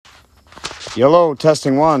Hello,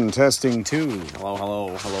 testing 1, testing 2.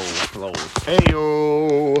 Hello. Hey,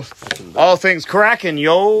 yo. All things cracking,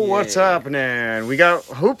 yo. Yeah. What's happening? We got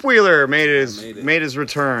Hoop Wheeler made his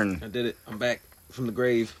return. I did it. I'm back from the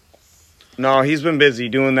grave. No, he's been busy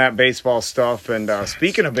doing that baseball stuff. And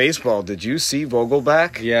speaking of baseball, did you see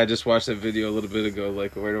Vogelback? Yeah, I just watched that video a little bit ago,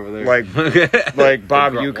 like right over there. Like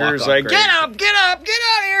Bob The Uecker's walk-off like, grave. get out of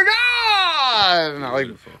here, go! And, like,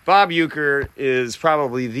 Beautiful. Bob Uecker is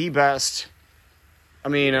probably the best. I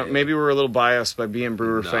mean, maybe we're a little biased by being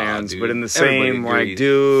Brewer Nah, fans, dude. but in the Everybody same, like, agrees.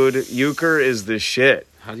 dude, Uecker is the shit.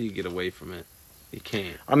 How do you get away from it? You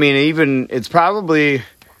can't. I mean, it's probably...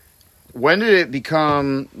 When did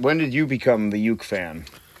you become the Uke fan?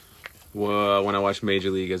 Well, when I watched Major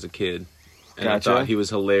League as a kid. And Gotcha. I thought he was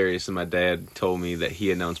hilarious, and my dad told me that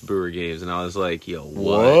he announced Brewer games, and I was like, yo,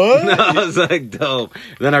 What? I was like, dope.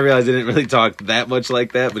 And then I realized he didn't really talk that much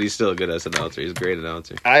like that, but he's still a good as announcer. He's a great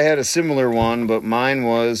announcer. I had a similar one, but mine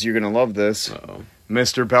was, you're going to love this, Uh-oh.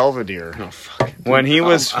 Mr. Belvedere. Oh, fuck. When he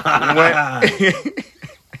was...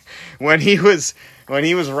 when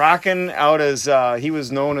he was rocking out as he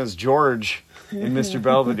was known as George in Mr.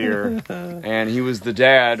 Belvedere, and he was the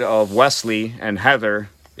dad of Wesley and Heather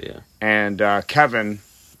Yeah. and Kevin,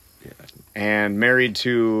 Yeah. and married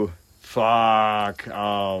to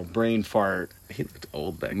brain fart. He looked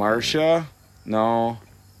old back then. Marsha? No,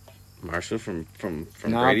 Marsha from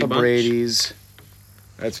not Brady the Bunch. Brady's.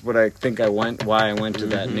 That's what I think why I went to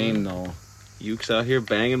that name though. Uke's out here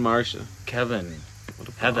banging Marsha. Kevin, What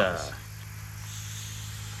a Heather. boss.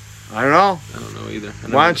 I don't know. I don't know either.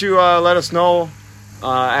 Why don't you let us know,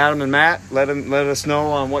 Adam and Matt? Let us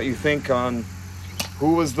know on what you think on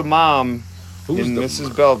who was the mom in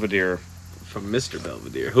Mrs. Belvedere. From Mr.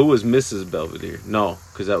 Belvedere? Who was Mrs. Belvedere? No,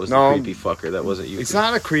 because that was No. the creepy fucker. That wasn't you. It's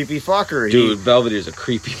not a creepy fucker. Dude, Belvedere's a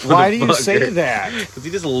creepy motherfucker. Why do you say that? Because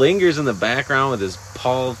he just lingers in the background with his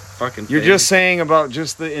Paul fucking You're face. just saying about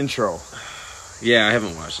just the intro. Yeah, I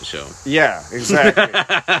haven't watched the show. Yeah,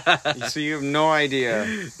 exactly. So you have no idea.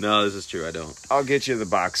 No, this is true. I don't. I'll get you the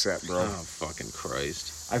box set, bro. Oh, fucking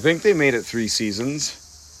Christ. I think they made it 3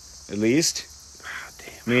 seasons, at least. Ah, damn.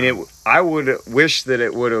 I mean, I would wish that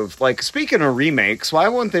it would have, like, speaking of remakes, why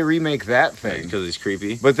wouldn't they remake that thing? Because he's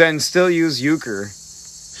creepy. But then still use Euchre.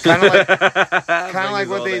 Kind of like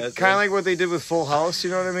what they did with Full House, you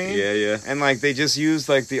know what I mean? Yeah. And like they just used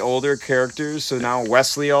like the older characters, so now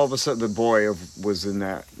Wesley all of a sudden the boy was in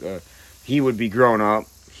that he would be grown up.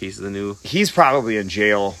 He's the new... He's probably in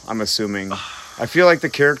jail, I'm assuming. I feel like the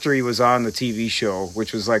character he was on the TV show,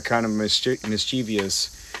 which was like kind of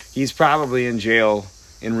mischievous, he's probably in jail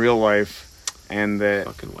in real life. And that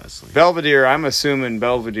Fucking Wesley. Belvedere, I'm assuming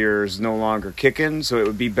Belvedere is no longer kicking, so it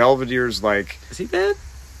would be Belvedere's like... Is he dead?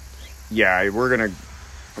 Yeah, we're gonna.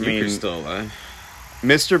 I mean, Euchre's still alive.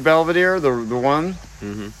 Mr. Belvedere, the one.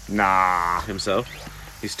 Mm-hmm. Nah. Himself?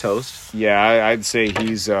 He's toast? Yeah, I'd say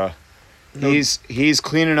he's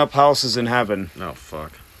cleaning up houses in heaven. Oh,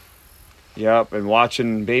 fuck. Yep, and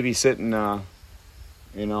babysitting.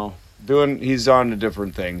 He's on to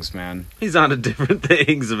different things, man. He's on to different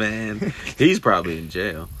things, man. He's probably in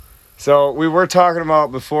jail. So we were talking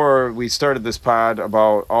about before we started this pod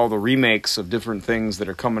about all the remakes of different things that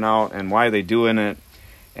are coming out and why they doing it.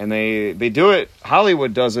 And they do it,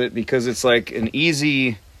 Hollywood does it because it's like an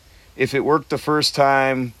easy, if it worked the first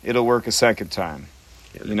time, it'll work a second time.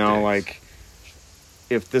 Yeah, Like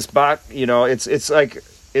if this bot, it's like,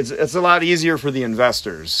 it's a lot easier for the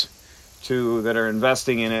investors that are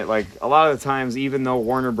investing in it. Like a lot of the times, even though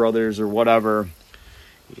Warner Brothers or whatever,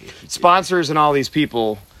 sponsors and all these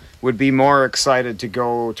people would be more excited to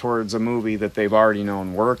go towards a movie that they've already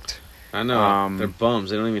known worked. I know. They're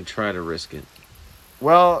bums. They don't even try to risk it.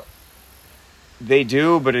 Well, they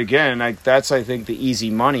do, but again, that's, I think, the easy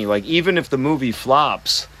money. Like, even if the movie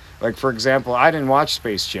flops, like, for example, I didn't watch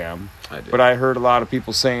Space Jam, I did. but I heard a lot of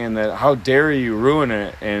people saying that, how dare you ruin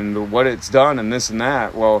it, and what it's done, and this and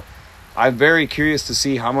that. Well, I'm very curious to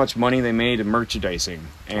see how much money they made in merchandising.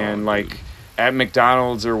 And, dude. at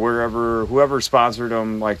McDonald's or wherever, whoever sponsored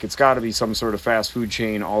them, like, it's got to be some sort of fast food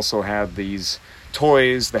chain also have these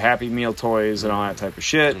toys, the Happy Meal toys and all that type of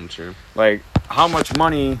shit. I'm sure. Like, how much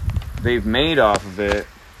money they've made off of it.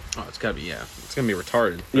 Oh, it's gotta be, yeah. It's gonna be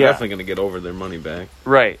retarded. They're Yeah. definitely gonna get over their money back.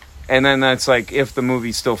 Right. And then that's like, if the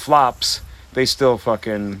movie still flops, they still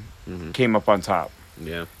fucking came up on top.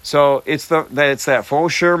 Yeah. So it's that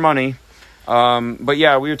faux sure money. But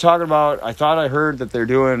yeah, we were talking about, I thought I heard that they're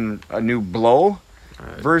doing a new Blow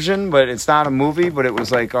version, but it's not a movie, but it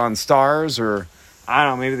was like on Stars, or I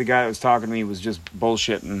don't know, maybe the guy that was talking to me was just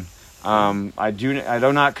bullshitting. I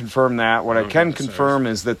do not confirm that. What I can confirm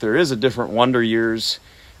is that there is a different Wonder Years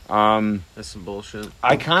That's some bullshit.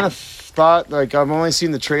 I kind of thought, like, I've only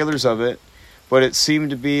seen the trailers of it, but it seemed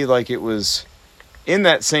to be like it was in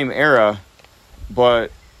that same era,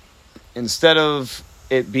 but instead of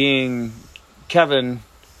it being Kevin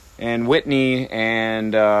and Whitney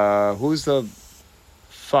and who was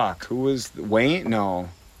Wayne? No.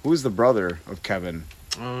 Who was the brother of Kevin?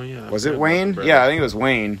 Oh, yeah. Was it Wayne? Yeah, I think it was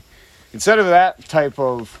Wayne. Instead of that type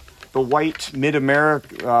of the white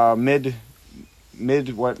mid-America, not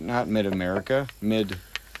mid-America, mid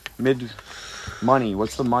money.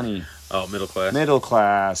 What's the money? Oh, middle class. Middle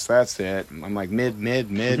class, that's it. I'm like mid.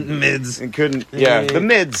 Mids. And couldn't, yeah, the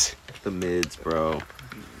mids. The mids, bro.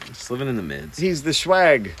 Just living in the mids. He's the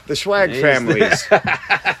swag families.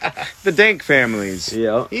 The dank families.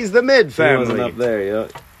 Yeah. He's the mid family. He wasn't up there, yeah.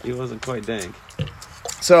 He wasn't quite dank.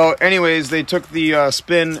 So, anyways, they took the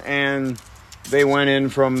spin and they went in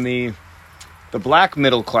from the black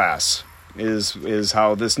middle class is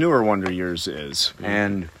how this newer Wonder Years is. Mm-hmm.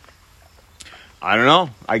 And I don't know.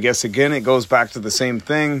 I guess, again, it goes back to the same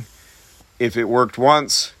thing. If it worked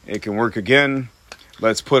once, it can work again.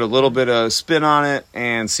 Let's put a little bit of spin on it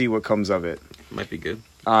and see what comes of it. Might be good.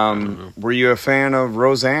 Were you a fan of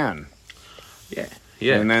Roseanne? Yeah.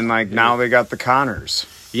 Yeah. And then, now they got the Connors.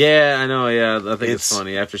 Yeah, I know, yeah. I think it's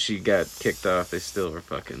funny. After she got kicked off, they still were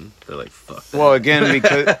they're like, fuck that. Well, again,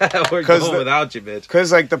 because... we're going without you, bitch.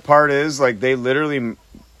 Because, the part is, they literally...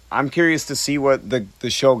 I'm curious to see what the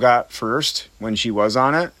show got first when she was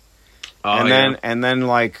on it. Oh, and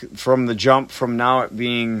then, from the jump from now it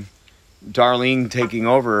being Darlene taking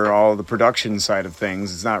over all the production side of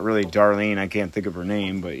things. It's not really Darlene. I can't think of her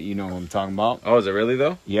name, but you know what I'm talking about. Oh, is it really,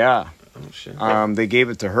 though? Yeah. Oh, shit. They gave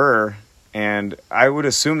it to her. And I would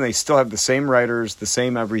assume they still have the same writers, the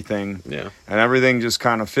same everything. Yeah. And everything just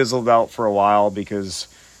kind of fizzled out for a while because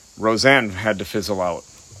Roseanne had to fizzle out.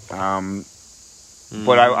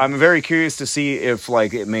 But I'm very curious to see if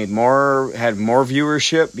it had more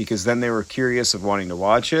viewership because then they were curious of wanting to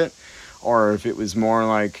watch it. Or if it was more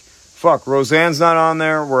like, fuck, Roseanne's not on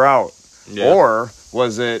there, we're out. Yeah. Or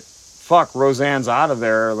was it, fuck, Roseanne's out of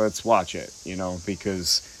there, let's watch it.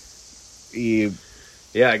 Because...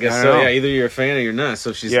 Yeah, I guess so. Yeah, either you're a fan or you're not. So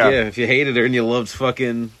if if you hated her and you loved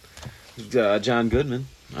fucking John Goodman.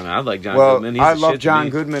 I mean, I like John Goodman. I love John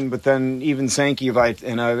Goodman, but then even Sankey, I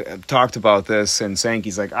talked about this, and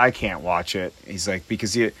Sankey's like, I can't watch it. He's like,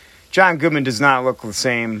 because John Goodman does not look the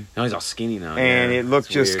same. No, he's all skinny now. And it looked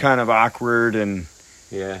just kind of awkward, and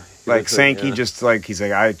Sankey just he's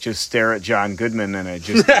like, I just stare at John Goodman, and it's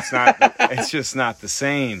just not the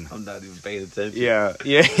same. I'm not even paying attention. Yeah,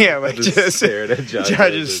 just staring at John.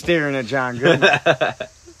 Just staring at John Goodman.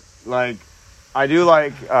 I do I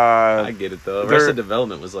get it though. Arrested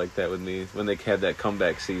Development was like that with me when they had that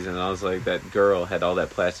comeback season. I was like, that girl had all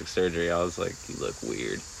that plastic surgery. I was like, you look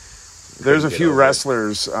weird. There's a few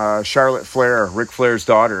wrestlers. Charlotte Flair, Ric Flair's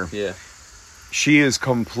daughter. Yeah, she is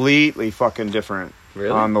completely fucking different. Really?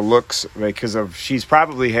 On the looks because she's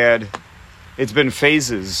probably had. It's been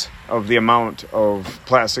phases of the amount of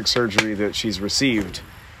plastic surgery that she's received.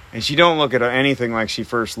 And she don't look at anything like she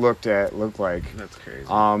first looked like. That's crazy.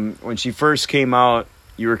 When she first came out,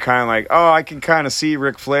 you were kind of like, oh, I can kind of see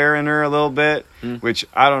Ric Flair in her a little bit, which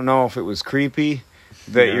I don't know if it was creepy.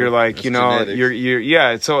 That you're like,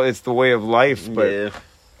 genetics. It's the way of life. But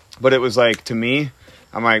but it was like, to me,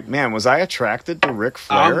 I'm like, man, was I attracted to Ric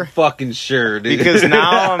Flair? I'm fucking sure, dude. Because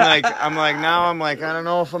now I don't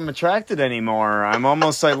know if I'm attracted anymore. I'm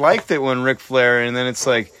almost, I liked it when Ric Flair, and then it's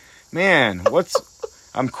like, man,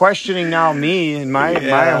 I'm questioning now me and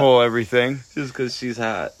my whole everything. Just because she's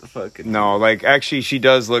hot. Fucking. No, actually, she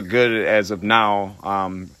does look good as of now.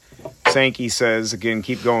 Sankey says, again,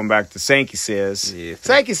 keep going back to Sankey says. Yeah,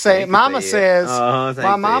 Sankey says, Mama says.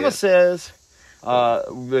 My mama says.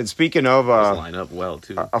 And speaking of line up well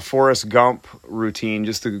too. A Forrest Gump routine,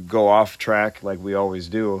 just to go off track like we always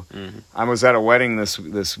do. Mm-hmm. I was at a wedding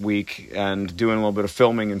this week and doing a little bit of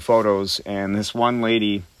filming and photos, and this one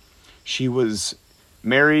lady, she was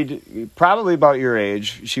married, probably about your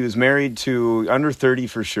age. She was married to under 30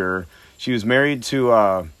 for sure. She was married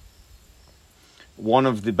to one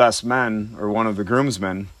of the best men, or one of the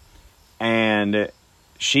groomsmen, and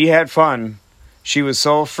she had fun. She was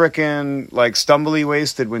so frickin' stumbly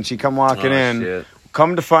wasted when she come walking in. Shit.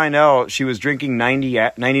 Come to find out, she was drinking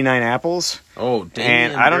 99 apples, Oh,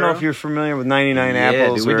 damn. And I don't know if you're familiar with 99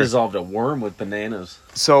 apples. Dude, we dissolved a worm with bananas.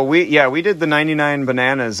 So we did the 99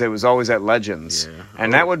 bananas. It was always at Legends. Yeah.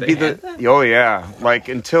 And that would be oh yeah. Like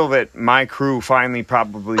until that my crew finally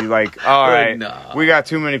probably like, all right, we got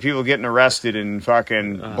too many people getting arrested and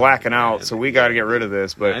fucking blacking out, so we got to get rid of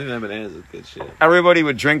this. But 99 bananas is good shit. Everybody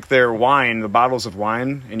would drink their wine, the bottles of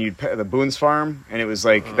wine, and you'd pay the Boone's Farm, and it was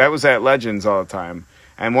like that was at Legends all the time.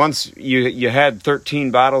 And once you had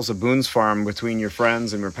 13 bottles of Boone's Farm between your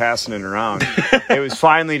friends and were passing it around, it was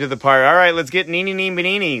finally to the part, all right, let's get Nini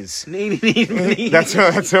Baninis. Nini That's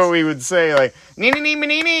what we would say, like, Nini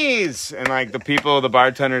Baninis. And, like, the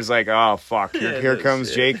bartenders, like, oh, fuck, here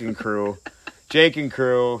comes Jake and crew.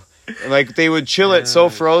 And, like, they would chill it so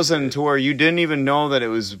frozen to where you didn't even know that it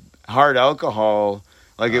was hard alcohol.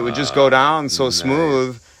 Like, it would just go down so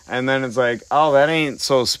smooth. And then it's like, oh, that ain't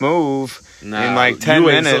so smooth. Nah, in like 10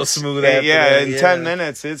 minutes. So smooth in 10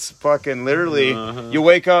 minutes, it's fucking literally. You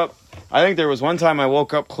wake up. I think there was one time I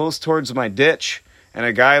woke up close towards my ditch, and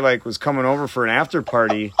a guy like was coming over for an after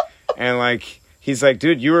party, and like he's like,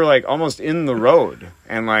 dude, you were like almost in the road,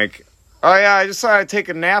 and like, oh yeah, I just thought I'd take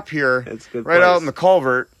a nap here, right out in the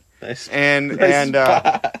culvert, and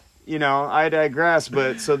you know, I digress.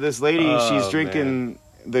 But so this lady, she's drinking. Man.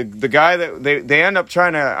 The guy that they end up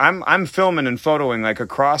trying to. I'm filming and photoing like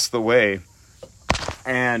across the way.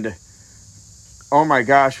 And oh my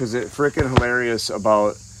gosh, was it freaking hilarious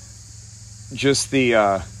about just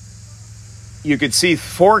the you could see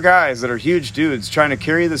 4 guys that are huge dudes trying to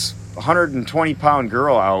carry this 120-pound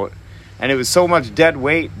girl out, and it was so much dead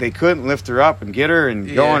weight they couldn't lift her up and get her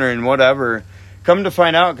and going her and whatever. Come to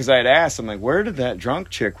find out, because I had asked, I'm like, where'd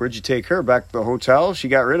you take her? Back to the hotel? She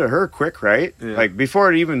got rid of her quick, right? Yeah. Like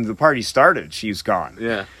before even the party started, she's gone.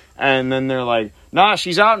 Yeah. And then they're like, nah,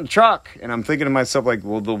 she's out in the truck. And I'm thinking to myself, like,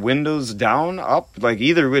 well, the windows down, up? Like,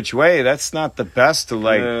 either which way, that's not the best to,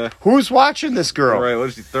 like, who's watching this girl? Right, what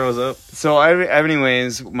if she throws up? So,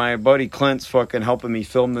 anyways, my buddy Clint's fucking helping me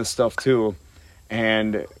film this stuff, too.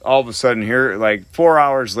 And all of a sudden, here, like, 4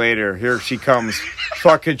 hours later, here she comes,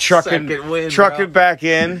 fucking trucking back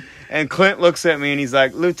in. And Clint looks at me, and he's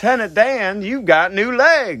like, Lieutenant Dan, you've got new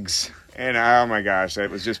legs. And, oh, my gosh,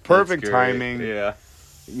 that was just perfect timing. Yeah.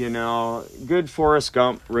 You know, good Forrest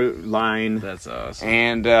Gump line. That's awesome.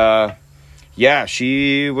 And, yeah,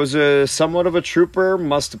 she was somewhat of a trooper.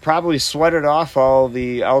 Must have probably sweated off all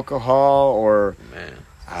the alcohol or... Man.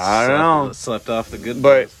 I don't know. Slept off the good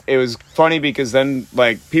But it was funny because then,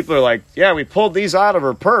 like, people are like, yeah, we pulled these out of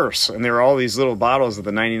her purse. And there were all these little bottles of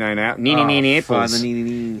the 99 Nini apples.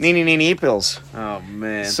 Nini apples. Oh,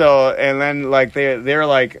 man. So, and then, like, they're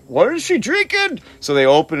like, what is she drinking? So they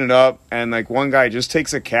open it up, and, like, one guy just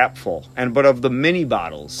takes a cap full. But of the mini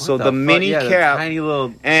bottles. What so the mini cap. The tiny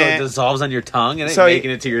little, so it dissolves on your tongue and it's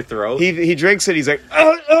making it to your throat. He drinks it. He's like,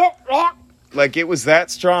 like it was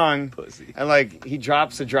that strong. Pussy. And like he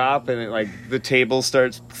drops a drop and it like the table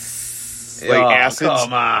starts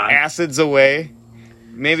acids away.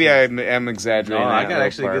 Maybe I'm exaggerating. No, I got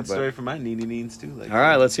actually a good story for my Nini too. Like, all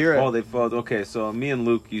right, let's hear it. Oh, they fought. Okay, so me and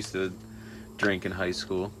Luke used to drink in high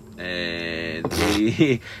school, and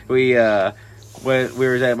we when we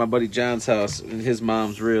were at my buddy John's house, and his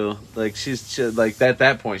mom's real, like, she's like, at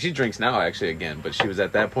that point, she drinks now, actually, again, but she was,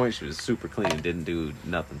 at that point, she was super clean and didn't do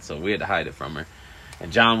nothing, so we had to hide it from her,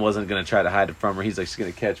 and John wasn't going to try to hide it from her. He's like, she's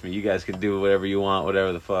going to catch me, you guys can do whatever you want,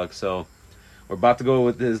 whatever the fuck. So we're about to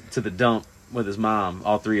go to the dump with his mom,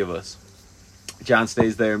 all 3 of us. John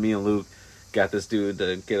stays there, me and Luke got this dude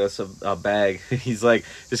to get us a bag. He's like,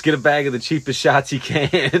 just get a bag of the cheapest shots you can.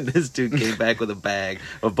 This dude came back with a bag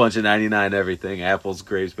of a bunch of 99 everything, apples,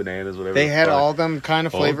 grapes, bananas, whatever. They had all them kind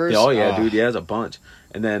of flavors? Oh yeah, dude, yeah, there's a bunch.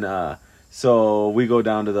 And then so we go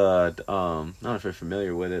down to the I don't know if you're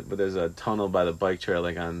familiar with it, but there's a tunnel by the bike trail,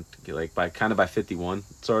 by 51,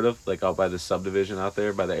 sort of, like out by the subdivision out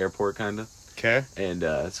there by the airport, kind of. Okay.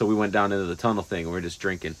 And so we went down into the tunnel thing, and we're just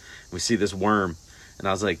drinking. We see this worm. And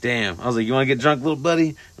I was like, damn. I was like, you want to get drunk, little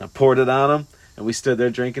buddy? And I poured it on him. And we stood there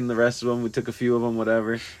drinking the rest of them. We took a few of them,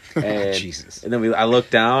 whatever. And, Jesus. And then I looked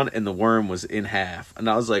down, and the worm was in half. And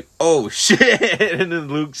I was like, oh, shit. And then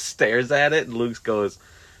Luke stares at it, and Luke goes,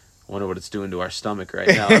 I wonder what it's doing to our stomach right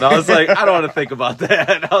now. And I was like, I don't want to think about that.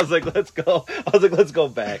 And I was like, let's go. Let's go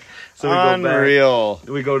back. So we Unreal. go back.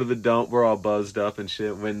 We go to the dump. We're all buzzed up and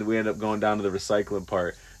shit. When we end up going down to the recycling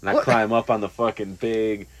part. And I climb up on the fucking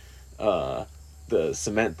big... the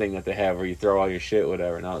cement thing that they have where you throw all your shit,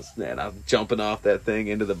 whatever, and I was jumping off that thing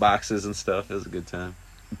into the boxes and stuff. It was a good time.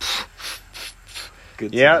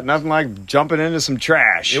 Good time. Nothing like jumping into some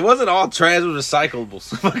trash. It wasn't all trash, it was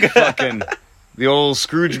recyclables. Fucking The old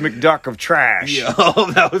Scrooge McDuck of trash. Yo,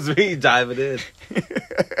 that was me diving in.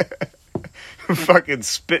 Fucking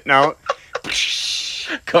spitting out.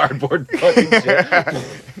 Cardboard fucking shit.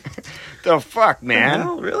 The fuck, man?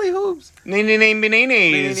 No, really, Hoops? Nee.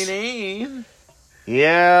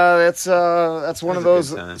 Yeah, that's one of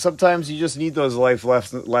those. Sometimes you just need those life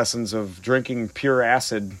lessons of drinking pure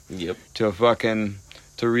acid. Yep. To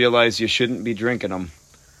realize you shouldn't be drinking them.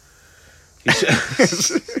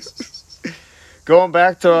 Going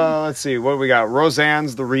back to let's see, what we got?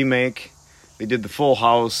 Roseanne's the remake. They did the Full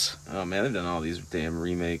House. Oh man, they've done all these damn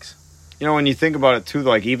remakes. You know, when you think about it too,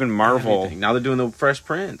 like even Marvel. Now they're doing the Fresh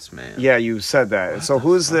Prince, man. Yeah, you said that. What so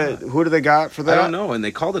who do they got for that? I don't know, and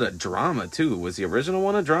they called it a drama too. Was the original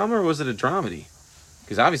one a drama or was it a dramedy?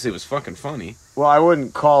 Because obviously it was fucking funny. Well, I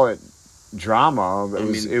wouldn't call it drama.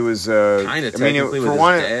 It was kind of technically with his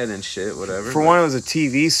dad and shit, whatever. For one, it was a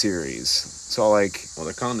TV series. So like, well,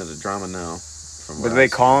 they're calling it a drama now. But do they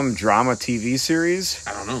call them drama TV series?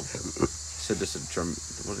 I don't know. Said this a drum.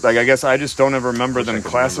 Like, I guess I just don't ever remember them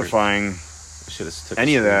classifying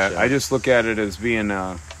any of that. I just look at it as being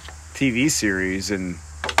a TV series, and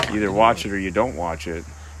either watch it or you don't watch it.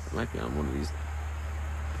 It might be on one of these.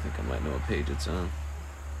 I think I might know what page it's on.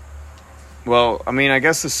 Well, I mean, I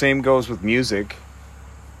guess the same goes with music.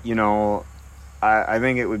 You know, I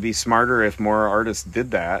think it would be smarter if more artists did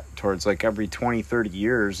that towards like every 20, 30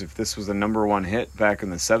 years. If this was a number one hit back in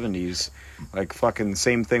the 70s, like fucking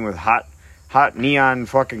same thing with hot neon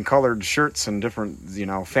fucking colored shirts and different,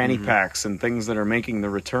 fanny packs and things that are making the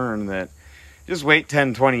return, that just wait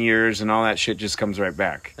 10, 20 years and all that shit just comes right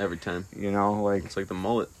back. Every time. Like... It's like the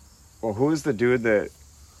mullet. Well, who is the dude that...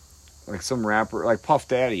 Like some rapper, like Puff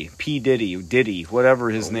Daddy, P. Diddy, whatever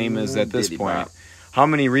his name is at this point. Bop. How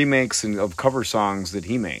many remakes of cover songs did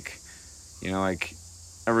he make? Like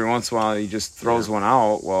every once in a while he just throws one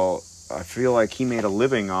out. Well, I feel like he made a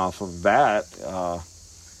living off of that.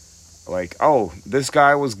 Like, oh, this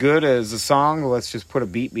guy was good as a song. Let's just put a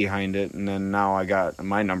beat behind it, and then now I got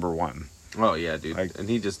my number one. Oh yeah, dude. And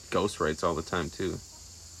he just ghost writes all the time too.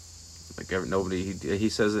 Like nobody, he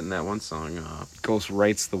says it in that one song. Ghost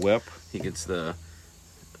writes the whip. He gets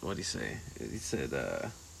what'd he say? He said,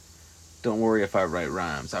 "Don't worry if I write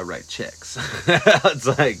rhymes, I write checks." It's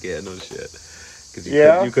like, yeah, no shit. Because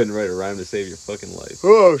you couldn't write a rhyme to save your fucking life.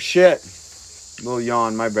 Oh shit! Little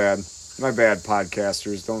yawn. My bad. My bad,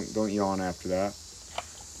 podcasters. Don't yawn after that.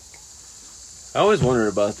 I always wondered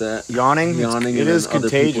about that. Yawning. It is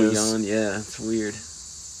contagious. Yawn. Yeah, it's weird.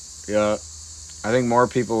 Yeah. I think more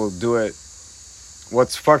people do it.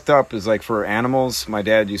 What's fucked up is, like, for animals, my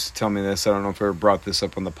dad used to tell me this. I don't know if I ever brought this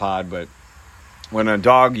up on the pod, but when a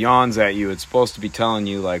dog yawns at you, it's supposed to be telling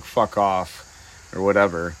you, like, fuck off or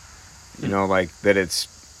whatever. Like, that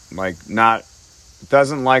it's, like, it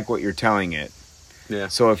doesn't like what you're telling it. Yeah.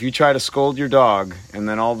 So if you try to scold your dog and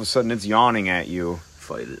then all of a sudden it's yawning at you,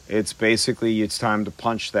 fight it. It's time to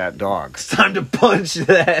punch that dog. It's time to punch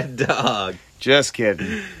that dog. Just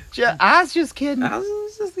kidding. I was just kidding.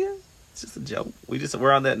 It's just a joke.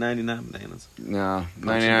 We're on that 99 bananas. No,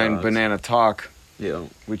 99 banana talk. Yeah,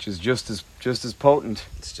 which is just as potent.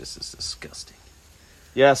 It's just as disgusting.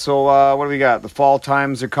 Yeah. So what do we got? The fall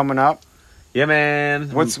times are coming up. Yeah, man.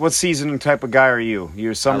 What season type of guy are you?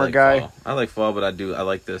 You a summer guy? Fall. I like fall, but I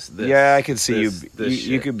like this. Yeah, I can see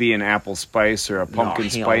you could be an apple spice or a pumpkin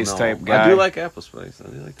spice type guy. I do like apple spice. I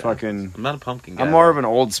do like that. Fucking. I'm not a pumpkin guy. I'm more of an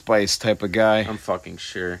Old Spice type of guy. I'm fucking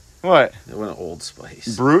sure. What? I want an Old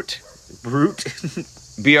Spice. Brute.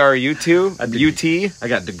 BRU2? UT? I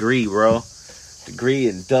got degree, bro. Degree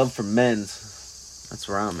and Dove for men's. That's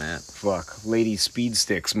where I'm at. Fuck. Lady Speed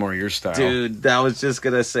Sticks, more your style. Dude, I was just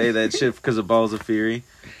going to say that shit because of Balls of Fury.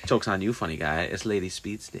 Joke's on you, funny guy. It's Lady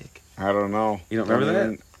Speed Stick. I don't know. You don't remember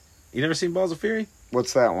that? You never seen Balls of Fury?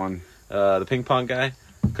 What's that one? The ping pong guy.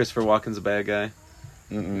 Christopher Walken's a bad guy.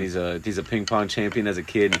 He's a ping pong champion as a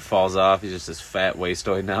kid and he falls off. He's just this fat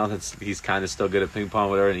wastoid now. He's kind of still good at ping pong,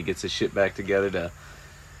 whatever, and he gets his shit back together.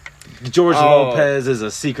 George Lopez is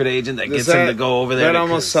a secret agent that gets him to go over there. That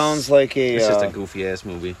almost sounds like it's just a goofy ass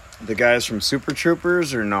movie. The guys from Super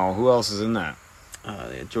Troopers, or no? Who else is in that?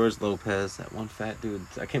 Yeah, George Lopez, that one fat dude.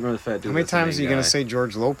 I can't remember the fat dude. How many times are you gonna say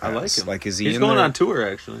George Lopez? I like him. Like, is He's going on tour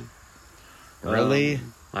actually. Really?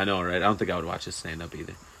 I know, right? I don't think I would watch his stand up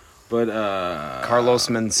either. But Carlos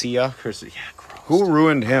Mencia. Gross. Who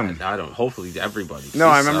ruined him? I don't. Hopefully, everybody. No,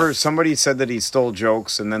 I remember somebody said that he stole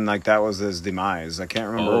jokes, and then like that was his demise. I can't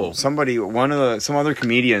remember. Some other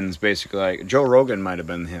comedians basically, like Joe Rogan might have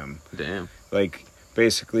been him. Damn. Like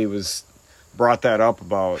basically brought that up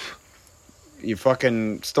about you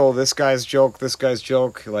fucking stole this guy's joke,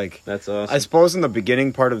 like That's awesome. I suppose in the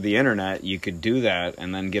beginning part of the internet you could do that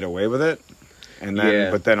and then get away with it, and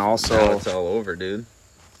then but then also now it's all over, dude.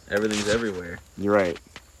 Everything's everywhere. You're right.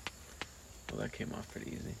 Well, that came off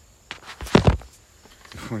pretty easy.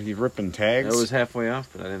 Were you ripping tags? It was halfway off,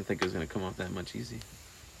 but I didn't think it was gonna come off that much easy.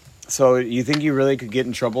 So you think you really could get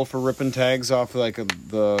in trouble for ripping tags off like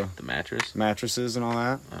The mattress? mattresses and all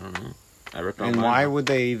that? I don't know. I ripped all And mine why off. would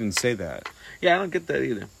they even say that? Yeah, I don't get that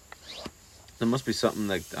either. There must be something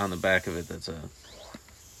like on the back of it that's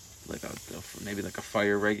maybe like a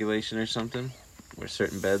fire regulation or something, where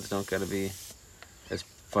certain beds don't gotta be as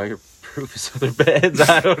fireproof as other beds.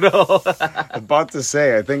 I don't know. About to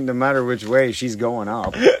say, I think no matter which way, she's going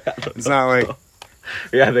up. It's not like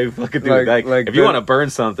Yeah, they fucking do. Like If you want to burn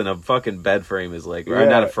something, a fucking bed frame is like, or Yeah.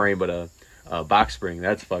 not a frame, but a box spring.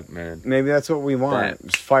 That's fucking, man. maybe that's what we want.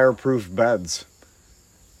 It's fireproof beds,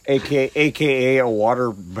 aka a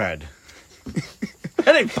water bed.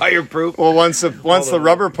 That ain't fireproof. Well, once the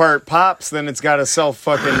rubber part pops, then it's got to self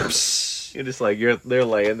fucking. You're just like they're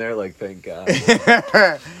laying there like, thank God.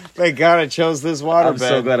 Thank God I chose this water I'm bed.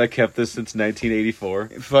 so glad I kept this since 1984.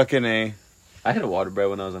 Fucking A. I had a water bed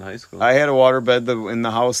when I was in high school. I had a water bed in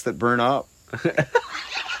the house that burned up.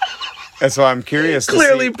 That's why I'm curious.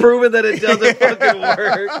 Clearly to see. proven that it doesn't fucking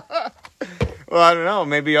work. Well, I don't know.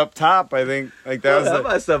 Maybe up top, I think like that was.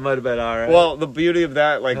 That stuff might have been all right. Well, the beauty of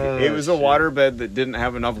that, like, Oh, it was a shit. water bed that didn't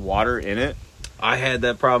have enough water in it. I had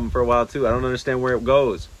that problem for a while too. I don't understand where it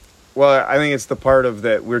goes. Well, I think it's the part of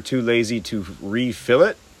that we're too lazy to refill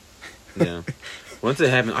it. Yeah. Once it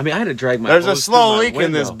happened, I mean, I had to drag my. There's a hose slow through my leak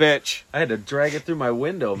in this window. bitch. I had to drag it through my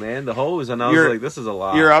window, man. The hose, and I was You're- like, "This is a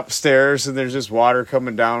lot." You're upstairs and there's just water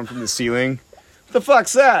coming down from the ceiling. What the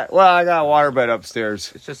fuck's that? Well, I got a water bed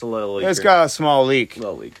upstairs. It's just a little leaker. It's got a small leak.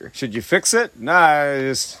 little leaker. Should you fix it?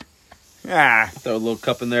 Nah, Throw a little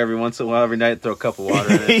cup in there every once in a while. Every night, throw a cup of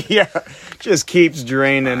water in it. yeah, just keeps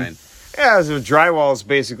draining. Fine. Yeah, so drywall's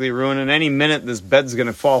basically ruining. Any minute, this bed's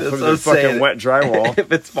gonna fall That's from what the I'm fucking saying. wet drywall.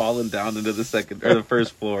 If it's falling down into the second or the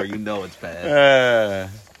first floor, you know it's bad.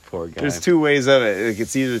 Poor guy. There's two ways of it. Like,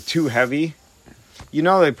 it's either too heavy. You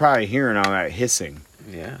know, they probably hearing all that hissing.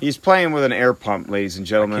 Yeah. He's playing with an air pump, ladies and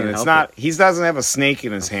gentlemen. can't It's help not. He doesn't have a snake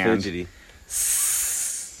in his I'm hand. fidgety.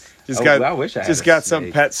 Just Oh, got. I wish I had just a got some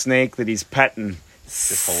snake. pet snake that he's petting.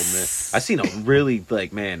 Just holding it. I seen a really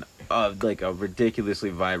like a ridiculously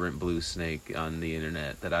vibrant blue snake on the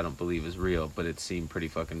internet that I don't believe is real, but it seemed pretty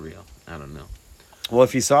fucking real. I don't know. Well,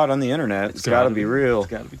 if you saw it on the internet, it's got to be real.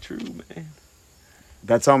 It's got to be true, man.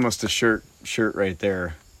 That's almost a shirt right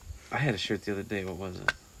there. I had a shirt the other day. What was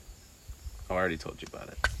it? Oh, I already told you about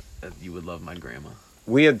it. That you would love my grandma.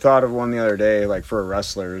 We had thought of one the other day, like for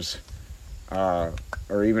wrestlers, or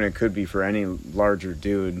even it could be for any larger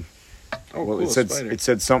dude. Oh, Well, cool, spider. it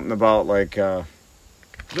said something about like No,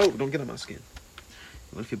 don't get on my skin.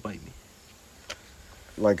 What if you bite me?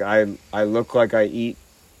 like I look like I eat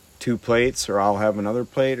 2 plates, or I'll have another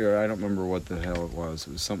plate, or I don't remember what the hell it was.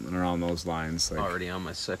 It was something around those lines. Like, Already on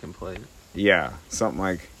my second plate. yeah, something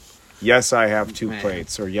like, yes, I have 2 Man.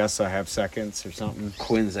 plates, or yes, I have seconds, or something.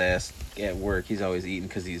 Quinn's ass at work, he's always eating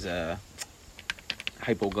because he's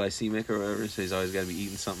hypoglycemic or whatever, so he's always got to be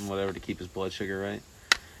eating something, whatever, to keep his blood sugar right.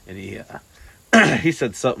 And he he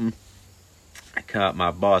said something.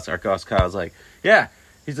 My boss, our boss Kyle's like, yeah.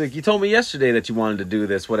 He's like, you told me yesterday that you wanted to do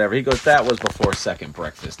this, whatever. He goes, that was before second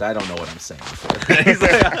breakfast. I don't know what I'm saying. He's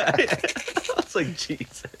like, I was like,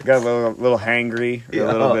 Jesus. Got a little hangry, or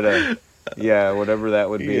a little bit of, whatever that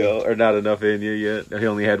would be. Or not enough in you yet. He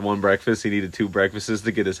only had 1 breakfast. He needed 2 breakfasts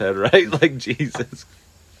to get his head right. Like, Jesus.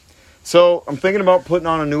 So I'm thinking about putting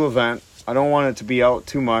on a new event. I don't want it to be out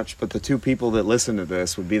too much, but the 2 people that listen to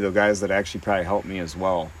this would be the guys that actually probably help me as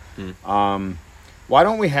well. Why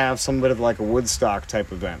don't we have some bit of like a Woodstock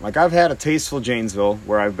type event? Like, I've had a Tasteful Janesville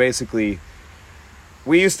where I've basically,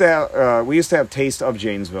 we used to have Taste of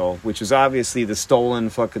Janesville, which is obviously the stolen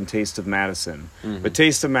fucking Taste of Madison. Mm-hmm. But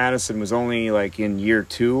Taste of Madison was only like in year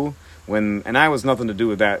 2 and I was nothing to do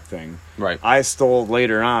with that thing. Right. I stole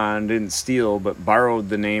later on, didn't steal, but borrowed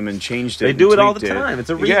the name and changed it. They and do it all the tweaked time. It's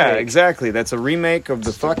a remake. Yeah, exactly. That's a remake of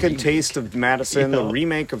the fucking Taste of Madison, Yeah. the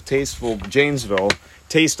remake of Tasteful Janesville,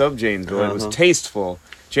 Taste of Janesville. It was Uh-huh. Tasteful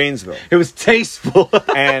Janesville. It was tasteful.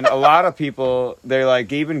 And a lot of people, they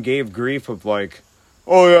like even gave grief of like,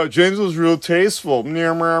 oh yeah, Janesville's real tasteful. And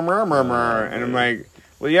I'm like,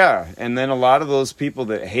 well, yeah. And then a lot of those people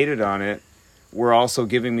that hated on it were also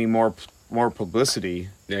giving me more publicity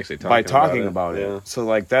by talking about it. Yeah. So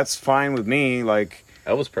like, that's fine with me. Like,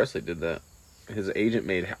 Elvis Presley did that. His agent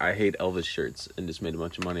made I Hate Elvis shirts and just made a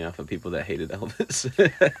bunch of money off of people that hated Elvis.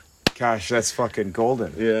 Gosh, that's fucking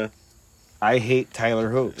golden. Yeah. I hate Tyler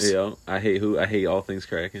Hoops. Yeah. I hate all things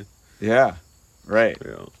Kraken. Yeah. Right.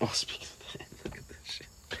 Yeah. Oh, speaking of that, look at this shit.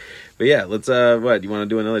 But yeah, let's what, you want to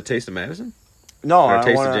do another taste of Madison? No, Or a I taste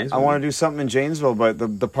of want Janesville? to do something in Janesville, but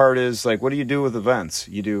the part is like, what do you do with events?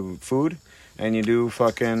 You do food, and you do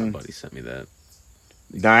fucking Somebody sent me that.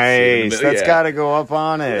 nice. That's Yeah. got to go up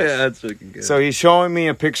on it. Yeah, that's fucking good. So he's showing me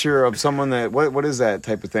a picture of someone that what is that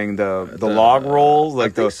type of thing? The log roll,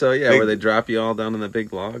 like I think the so, yeah, big- where they drop you all down in the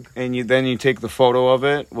big log. and you take the photo of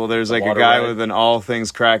it. Well, there's The like a water guy ride. with an all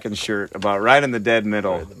things Kraken shirt about right in the dead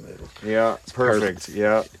middle. Right in the middle. Yeah, perfect.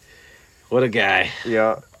 Yeah, What a guy.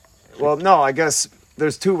 yeah. Well, no, I guess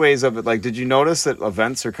there's two ways of it. Like, did you notice that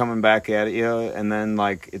events are coming back at you, and then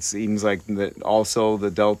like it seems like that also the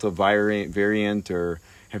Delta variant, or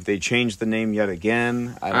have they changed the name yet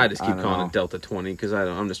again? I just keep don't calling know. it Delta 20 because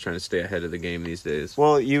I'm just trying to stay ahead of the game these days.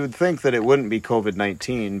 Well, you would think that it wouldn't be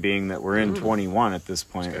COVID-19, being that we're in Mm. 21 at this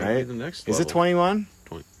point, It's gotta be right? the next Is it level. 21?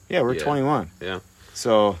 20. Yeah, we're Yeah. 21. Yeah.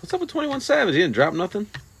 So What's up with 21 Savage? He didn't drop nothing?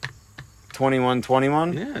 21.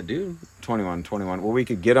 Yeah, dude. 21. Well, we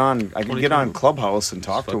could get on. I could get on 2021. Clubhouse and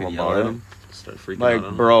talk to Fucking him yell about at it. him. Start freaking Like, out on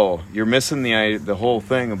him. bro, you're missing the whole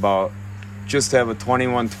thing about just have a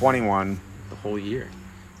 21. The whole year.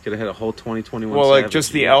 Could have had a whole 2021 Well, like Savage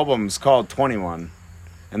just the year. album's called 21,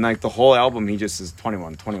 and like the whole album, he just is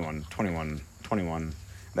 21.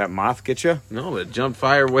 That moth get you? No, but it jumped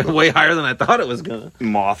fire way higher than I thought it was gonna.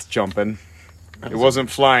 Moth jumping. It wasn't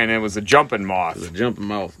flying. It was a jumping It was moth. a jumping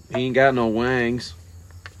mouth. He ain't got no wangs.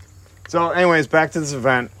 So, anyways, back to this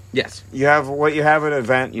event. Yes. You have what you have at an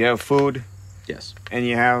event. You have food, Yes. and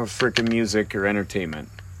you have freaking music or entertainment.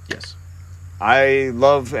 Yes. I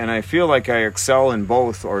love and I feel like I excel in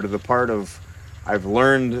both, or to the part of I've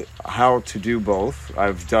learned how to do both.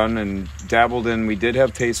 I've done and dabbled in. We did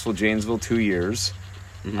have Tasteful Janesville 2 years.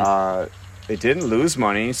 Mhm. It didn't lose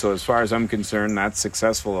money, so as far as I'm concerned, that's a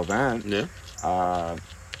successful event. Yeah.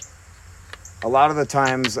 A lot of the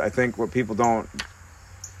times, I think what people don't.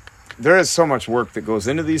 There is so much work that goes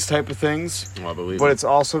into these type of things. Well, I believe But it. it's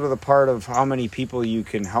also to the part of how many people you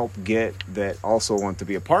can help get that also want to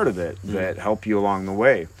be a part of it, that help you along the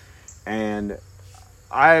way. And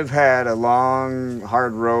I've had a long,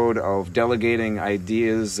 hard road of delegating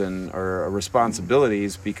ideas or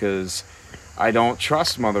responsibilities because I don't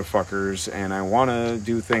trust motherfuckers and I want to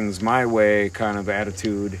do things my way kind of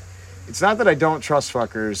attitude. It's not that I don't trust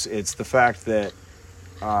fuckers, it's the fact that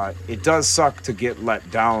it does suck to get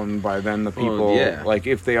let down by then the people. yeah. Like,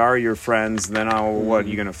 if they are your friends, then what,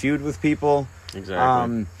 you going to feud with people?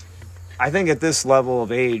 Exactly. I think at this level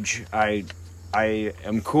of age, I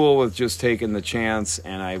am cool with just taking the chance,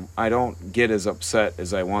 and I don't get as upset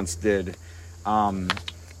as I once did,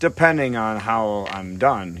 depending on how I'm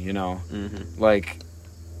done, you know? Mm-hmm. Like,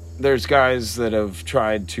 there's guys that have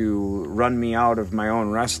tried to run me out of my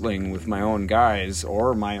own wrestling with my own guys,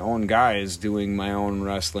 or my own guys doing my own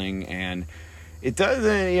wrestling, and it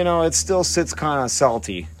doesn't, you know, it still sits kind of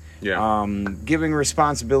salty. Yeah. Giving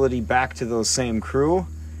responsibility back to those same crew.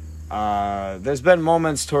 There's been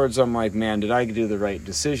moments towards I'm like, man, did I do the right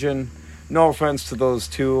decision? No offense to those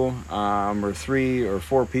 2 or 3 or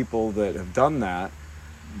 4 people that have done that,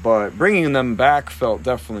 but bringing them back felt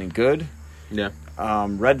definitely good. Yeah.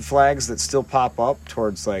 Red flags that still pop up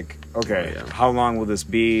towards like, okay, Oh, yeah. how long will this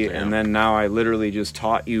be? Yeah. And then now I literally just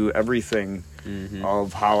taught you everything Mm-hmm.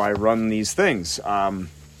 of how I run these things.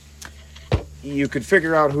 You could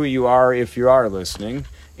figure out who you are if you are listening.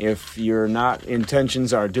 If your not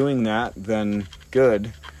intentions are doing that, then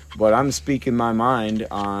good. But I'm speaking my mind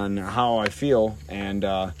on how I feel, and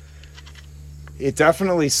it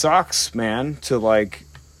definitely sucks, man, to like,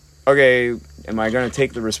 okay, am I going to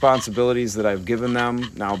take the responsibilities that I've given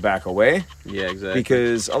them now back away? Yeah, exactly.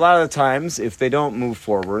 Because a lot of the times, if they don't move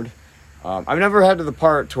forward, I've never had to the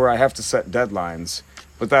part to where I have to set deadlines,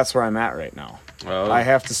 but that's where I'm at right now. Oh. I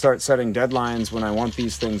have to start setting deadlines when I want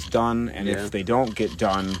these things done, and Yeah. if they don't get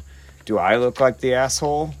done, do I look like the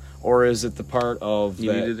asshole? Or is it the part of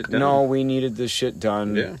You that, needed it done. no, we needed this shit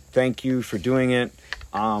done. Yeah. Thank you for doing it.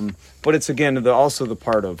 But it's again also the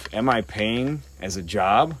part of, am I paying as a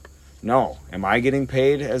job? No. Am I getting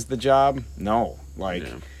paid as the job? No. Like,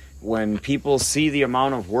 Yeah. when people see the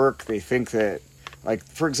amount of work, they think that, like,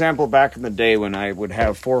 for example, back in the day when I would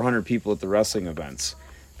have 400 people at the wrestling events,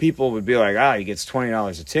 people would be like, he gets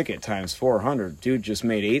 $20 a ticket times 400. Dude just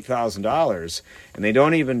made $8,000. And they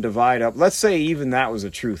don't even divide up. Let's say even that was a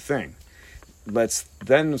true thing. Let's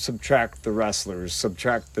then subtract the wrestlers,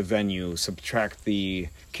 subtract the venue, subtract the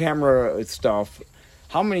camera stuff.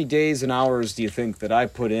 How many days and hours do you think that I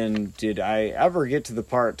put in? Did I ever get to the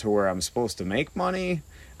part to where I'm supposed to make money?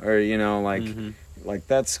 or like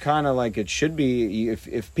that's kind of like it should be.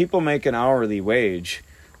 If people make an hourly wage,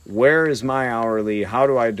 where is my hourly? How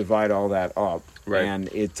do I divide all that up? Right. And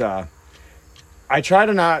I try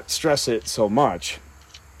to not stress it so much,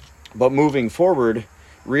 but moving forward,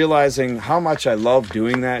 realizing how much I love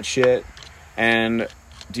doing that shit. And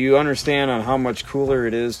do you understand on how much cooler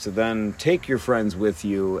it is to then take your friends with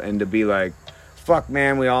you and to be like, fuck,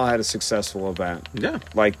 man, we all had a successful event. Yeah.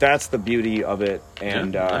 Like, that's the beauty of it.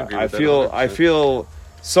 And I I feel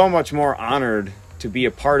so much more honored to be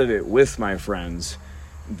a part of it with my friends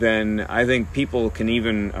than I think people can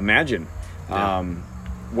even imagine. Yeah.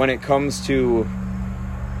 When it comes to,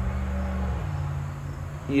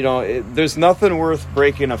 there's nothing worth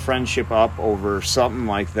breaking a friendship up over something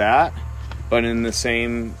like that. But in the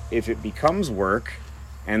same, if it becomes work,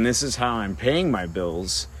 and this is how I'm paying my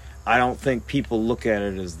bills, I don't think people look at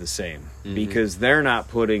it as the same. Mm-hmm. Because they're not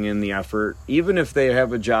putting in the effort. Even if they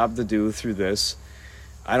have a job to do through this,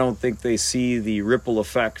 I don't think they see the ripple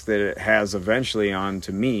effect that it has eventually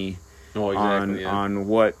onto me on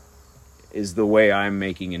what is the way I'm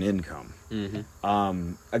making an income.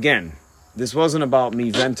 Mm-hmm. Again, this wasn't about me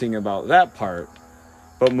venting about that part,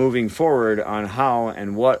 but moving forward on how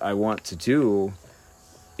and what I want to do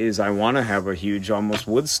is I want to have a huge, almost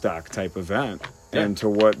Woodstock type event. Yeah. And to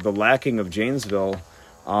what the lacking of Janesville,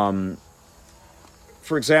 for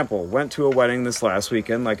example, went to a wedding this last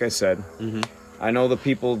weekend, like I said. Mm-hmm. I know the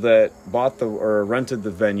people that bought or rented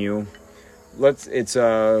the venue.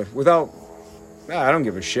 I don't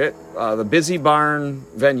give a shit. The Busy Barn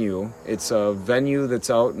venue. It's a venue that's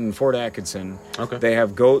out in Fort Atkinson. Okay. They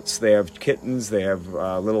have goats. They have kittens. They have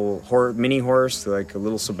a little mini horse, like a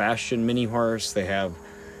little Sebastian mini horse. They have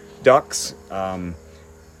ducks.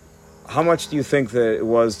 How much do you think that it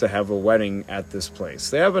was to have a wedding at this place?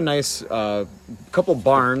 They have a nice couple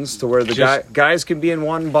barns to where the guys can be in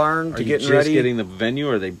one barn to get ready. Are you just getting the venue,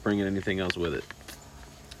 or are they bringing anything else with it?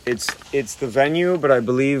 It's the venue, but I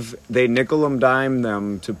believe they nickel and dime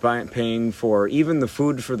them to paying for even the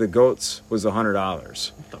food for the goats was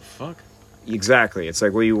 $100. What the fuck? Exactly. It's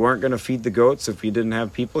like, well, you weren't going to feed the goats if you didn't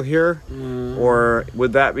have people here? Or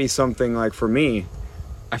would that be something like, for me,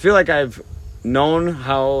 I feel like I've known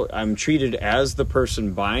how I'm treated as the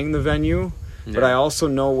person buying the venue, but I also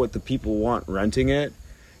know what the people want renting it.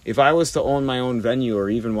 If I was to own my own venue, or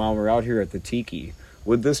even while we're out here at the Tiki,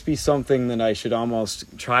 would this be something that I should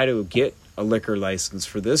almost try to get a liquor license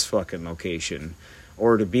for this fucking location?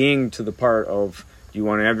 Or to the part of, do you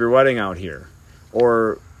want to have your wedding out here?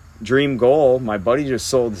 Or dream goal, my buddy just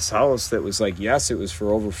sold this house that was like, yes, it was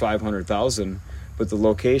for over $500,000, but the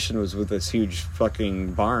location was with this huge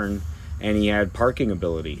fucking barn, and he had parking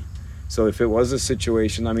ability. So if it was a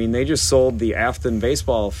situation, I mean, they just sold the Afton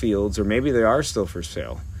baseball fields, or maybe they are still for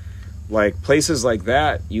sale. Like, places like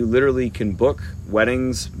that, you literally can book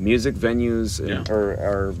weddings, music venues,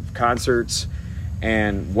 or concerts.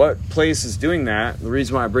 And what place is doing that? The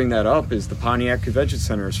reason why I bring that up is the Pontiac Convention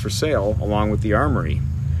Center is for sale, along with the Armory.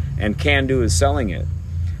 And Can-Do is selling it.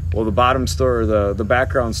 Well, the the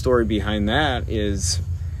background story behind that is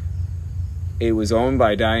it was owned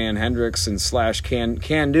by Diane Hendricks, and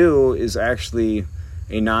Can-Do is actually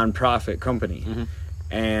a non-profit company. Mm-hmm.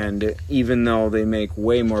 And even though they make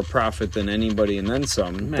way more profit than anybody and then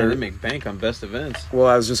some... Man, they make bank on Best Events. Well,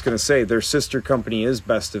 I was just going to say, their sister company is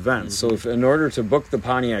Best Events. Mm-hmm. So if in order to book the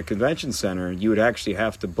Pontiac Convention Center, you would actually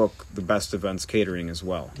have to book the Best Events catering as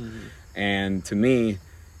well. Mm-hmm. And to me,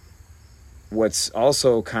 what's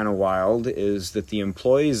also kind of wild is that the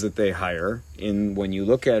employees that they hire, when you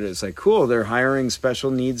look at it, it's like, cool, they're hiring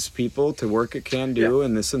special needs people to work at Can-Do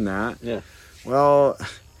and this and that. Yeah. Well...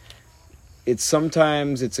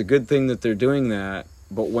 Sometimes it's a good thing that they're doing that,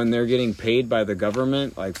 but when they're getting paid by the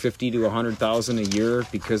government like $50,000 to $100,000 a year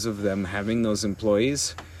because of them having those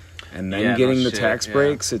employees, and then getting the tax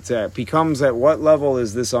breaks, it becomes, at what level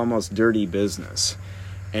is this almost dirty business?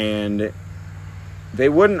 And they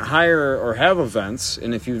wouldn't hire or have events,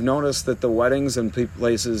 and if you've noticed that the weddings and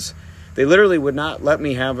places, they literally would not let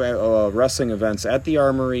me have wrestling events at the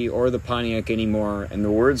Armory or the Pontiac anymore, and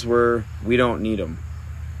the words were, we don't need them.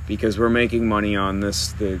 Because we're making money on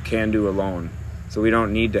the Can-Do alone. So we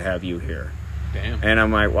don't need to have you here. Damn. And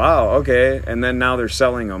I'm like, wow, okay. And then now they're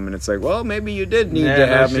selling them. And it's like, well, maybe you did need to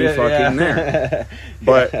have me fucking there.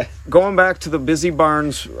 But going back to the Busy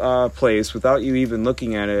Barns place, without you even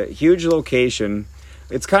looking at it, huge location.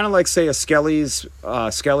 It's kind of like, say, a Skelly's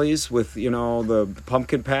with, the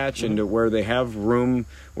pumpkin patch, and where they have room,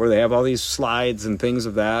 where they have all these slides and things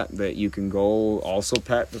of that you can go also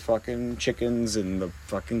pet the fucking chickens and the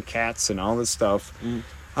fucking cats and all this stuff.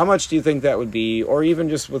 How much do you think that would be, or even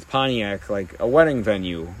just with Pontiac, like a wedding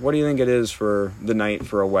venue? What do you think it is for the night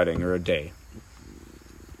for a wedding or a day?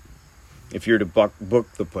 If you're to book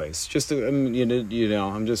the place, just to,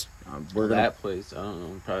 I'm just we're gonna, That place, I don't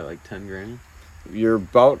know, probably like 10 grand. You're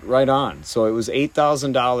about right on. So it was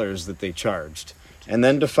 $8,000 that they charged, and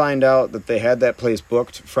then to find out that they had that place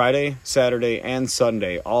booked Friday, Saturday, and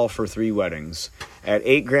Sunday, all for 3 weddings at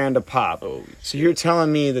 $8,000 a pop. Oh, so you're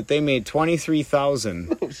telling me that they made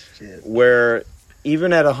 $23,000, oh shit! where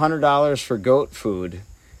even at $100 for goat food,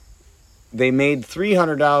 they made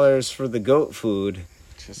 $300 for the goat food.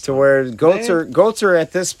 To where goats are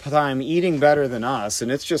at this time eating better than us,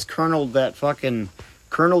 and it's just kerneled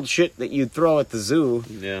shit that you'd throw at the zoo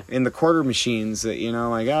in the quarter machines that,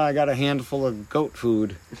 like, I got a handful of goat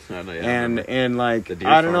food. I know, and like,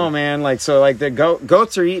 I don't know, man, like, so like the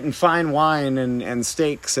goats are eating fine wine and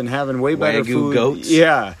steaks and having way better Wagyu food. Goats?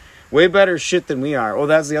 Yeah, way better shit than we are. Well,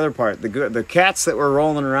 that's the other part. The cats that were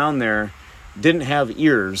rolling around there didn't have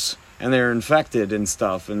ears, and they're infected and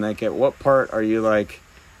stuff. And like, at what part are you like,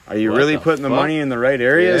 are you really putting the money in the right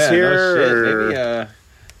areas here? No shit. Or Maybe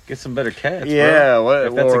get some better cats. yeah, bro.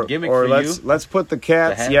 If that's a gimmick or for let's put the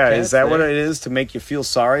cats. The Yeah, cats is that what there. it is, to make you feel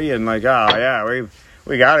sorry and like, oh yeah,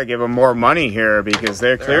 we got to give them more money here because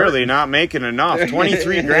they're clearly not making enough.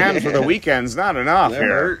 $23,000 for the weekend's not enough They're here.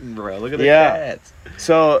 hurting, bro. Look at the Yeah. cats.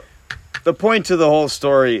 So the point to the whole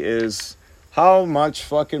story is, how much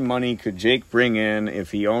fucking money could Jake bring in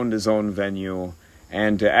if he owned his own venue,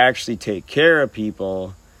 and to actually take care of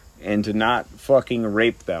people and to not fucking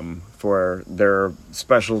rape them for their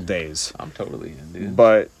special days. I'm totally in, dude.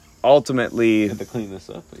 But ultimately, Have to clean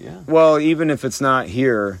this up, but yeah. well, even if it's not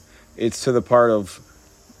here, it's to the part of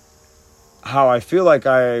how I feel like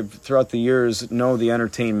I, throughout the years, know the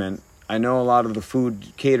entertainment. I know a lot of the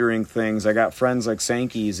food catering things. I got friends like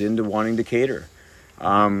Sankey's into wanting to cater.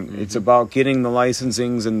 It's about getting the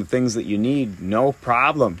licensings and the things that you need. No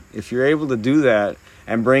problem. If you're able to do that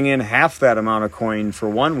and bring in half that amount of coin for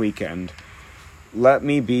one weekend, let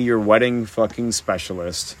me be your wedding fucking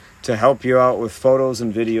specialist to help you out with photos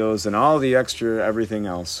and videos and all the extra everything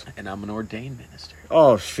else. And I'm an ordained minister.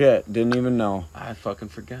 Oh shit, didn't even know. I fucking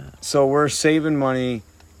forgot. So we're saving money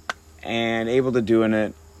and able to doing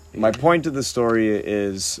it. My point to the story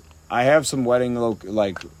is, I have some wedding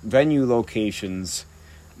venue locations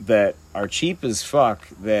that are cheap as fuck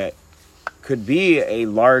that could be a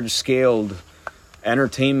large scaled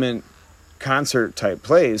entertainment concert type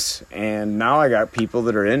place, and now I got people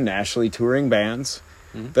that are in nationally touring bands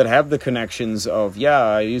that have the connections of,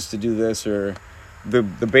 I used to do this, or the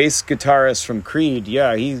bass guitarist from Creed,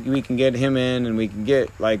 we can get him in, and we can get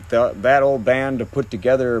like that old band to put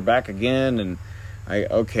together back again. And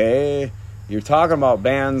you're talking about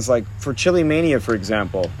bands like for Chili Mania, for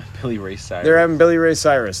example. Billy Ray Cyrus. They're having Billy Ray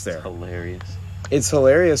Cyrus there. It's hilarious. It's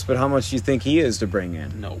hilarious, but how much do you think he is to bring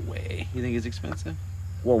in? No way. You think it's expensive?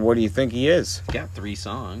 Well, what do you think he is? He got 3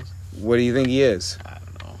 songs. What do you think he is? I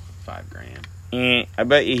don't know. $5,000. I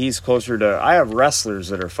bet you he's closer to. I have wrestlers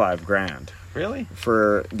that are $5,000 Really?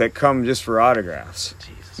 that come just for autographs.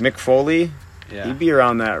 Jesus. Mick Foley, Yeah. he'd be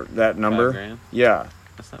around that number. $5,000? Yeah,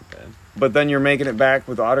 That's not bad. but then you're making it back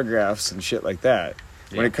with autographs and shit like that.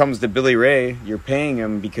 When Yeah. it comes to Billy Ray, you're paying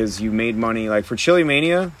him because you made money. Like for Chili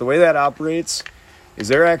Mania, the way that operates is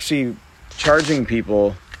they're actually charging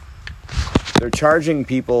people. They're charging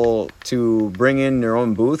people to bring in their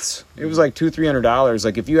own booths. It was like $200-$300.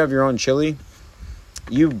 Like if you have your own chili,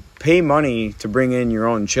 you pay money to bring in your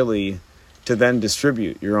own chili to then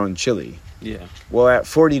distribute your own chili. Yeah. Well, at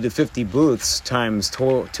 40 to 50 booths times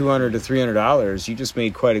 $200 to $300, you just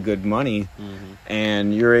made quite a good money,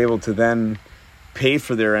 and you're able to then pay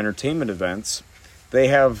for their entertainment events. They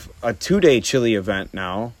have a 2-day chili event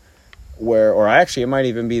now, or actually it might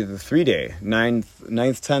even be the 3-day, 9th,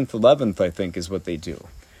 10th, 11th, I think is what they do.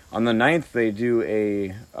 On the 9th, they do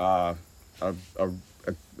a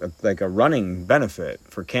running benefit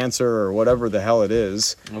for cancer or whatever the hell it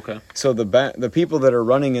is. Okay. So the people that are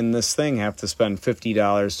running in this thing have to spend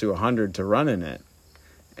 $50 to $100 to run in it.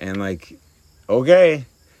 And like, okay,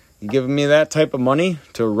 you giving me that type of money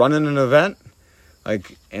to run in an event?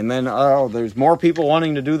 Like, and then, there's more people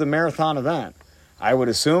wanting to do the marathon event. I would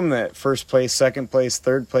assume that first place, second place,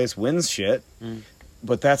 third place wins shit,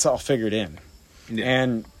 but that's all figured in. Yeah.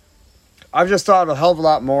 And I've just thought a hell of a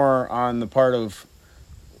lot more on the part of,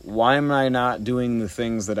 why am I not doing the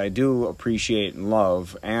things that I do appreciate and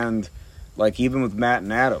love? And like even with Matt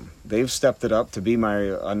and Adam, they've stepped it up to be my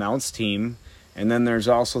announce team. And then there's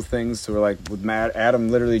also things to like with Matt, Adam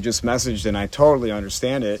literally just messaged, and I totally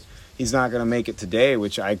understand it. he's not going to make it today,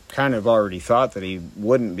 which I kind of already thought that he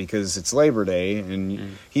wouldn't because it's Labor Day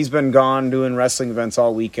and he's been gone doing wrestling events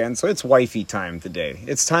all weekend. So it's wifey time today.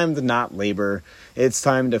 It's time to not labor. It's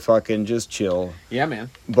time to fucking just chill. Yeah, man.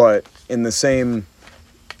 But in the same,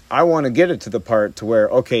 I want to get it to the part to where,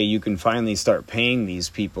 okay, you can finally start paying these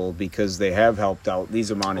people because they have helped out these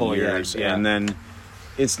amount of years. Yeah. And then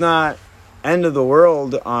it's not end of the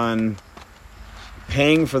world on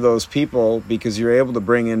paying for those people because you're able to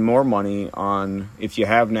bring in more money on if you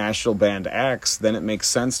have national band acts, then it makes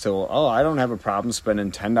sense to, I don't have a problem spending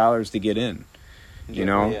 $10 to get in. You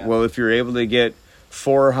know? Yeah. Well, if you're able to get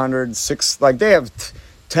 400, 6, like they have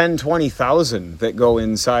 10, 20,000 that go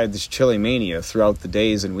inside this Chili Mania throughout the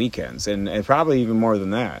days and weekends, and probably even more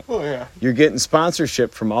than that. Oh, yeah. You're getting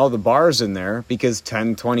sponsorship from all the bars in there because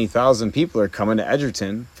 10, 20,000 people are coming to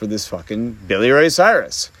Edgerton for this fucking Billy Ray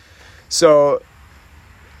Cyrus. So,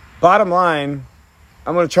 bottom line,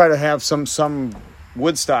 I'm going to try to have some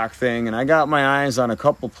Woodstock thing, and I got my eyes on a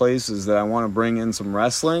couple places that I want to bring in some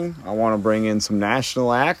wrestling. I want to bring in some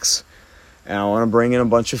national acts. And I want to bring in a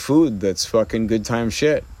bunch of food that's fucking good time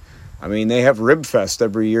shit. I mean, they have Rib Fest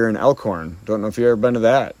every year in Elkhorn. Don't know if you've ever been to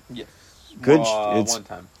that. Yes. Good. One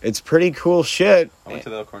time. It's pretty cool shit. I went to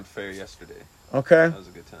the Elkhorn Fair yesterday. Okay. That was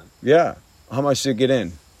a good time. Yeah. How much did you get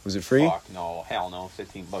in? Was it free? Fuck no. Hell no.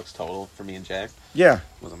 $15 total for me and Jack. Yeah.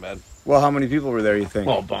 Wasn't bad. Well, how many people were there, you think?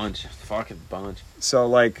 Well, a bunch. Fucking bunch. So,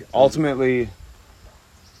 like, ultimately,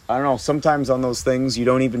 I don't know, sometimes on those things, you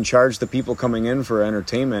don't even charge the people coming in for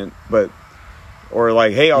entertainment, but... Or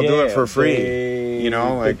like, hey, I'll do it for free. You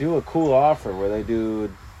know, like they do a cool offer where they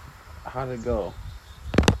do. How'd it go?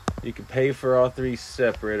 You could pay for all three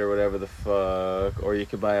separate or whatever the fuck, or you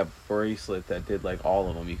could buy a bracelet that did like all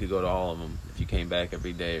of them. You could go to all of them if you came back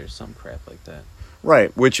every day or some crap like that.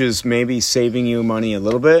 Right, which is maybe saving you money a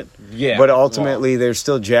little bit. Yeah, but ultimately they're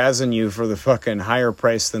still jazzing you for the fucking higher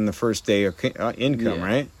price than the first day of income,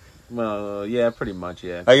 right? Well, yeah, pretty much,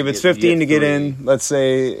 yeah. Like if it's 15 to get in, let's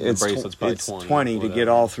say it's bracelet's it's 20 to get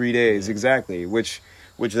all 3 days, exactly. Which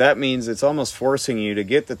that means it's almost forcing you to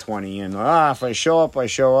get the 20. And if I show up, I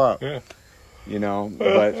show up. Yeah. You know,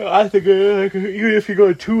 but I think even if you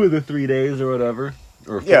go 2 of the 3 days or whatever,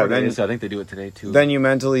 or 4 days, I think they do it today too. Then you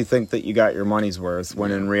mentally think that you got your money's worth,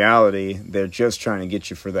 when in reality they're just trying to get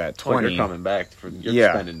you for that 20. You're coming back you're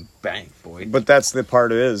spending bank, boy. But that's the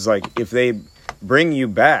part of it is like if they bring you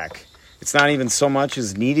back, it's not even so much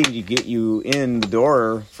as needing to get you in the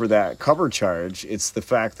door for that cover charge. It's the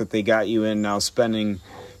fact that they got you in now spending.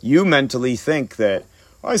 You mentally think that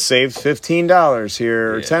I saved $15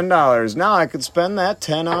 here or $10. Now I could spend that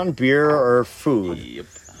 10 on beer or food,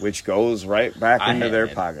 which goes right back into their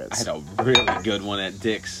pockets. I had a really good one at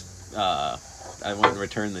Dick's. I went and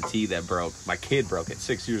returned the tea that broke. My kid broke it,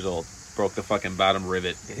 6 years old. Broke the fucking bottom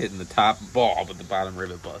rivet, hitting the top ball, but the bottom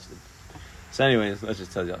rivet busted. So anyways, let's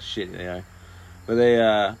just tell you how shitty they are. But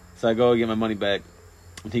so I go get my money back.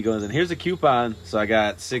 And he goes, and here's a coupon. So I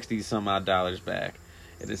got 60 some odd dollars back.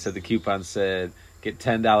 And it said the coupon said, get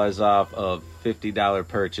 $10 off of $50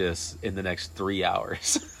 purchase in the next 3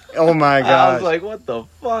 hours. Oh my God. I was like, what the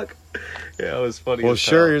fuck? Yeah, it was funny. Well,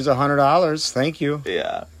 sure, here's $100. Thank you.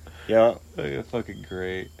 Yeah. Yeah. Fucking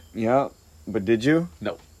great. Yeah. But did you?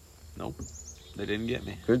 Nope. They didn't get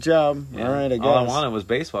me. Good job. Yeah. All right, I guess. All I wanted was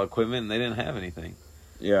baseball equipment, and they didn't have anything.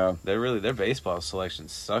 Yeah. Their baseball selection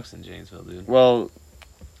sucks in Janesville, dude. Well,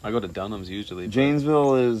 I go to Dunham's usually.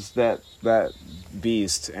 Janesville is that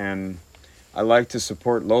beast, and I like to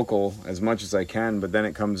support local as much as I can, but then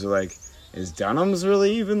it comes to like, is Dunham's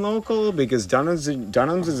really even local? Because Dunham's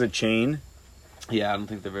is a chain. Yeah, I don't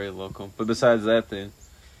think they're very local. But besides that,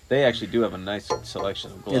 they actually do have a nice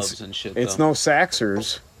selection of gloves and shit. It's though. no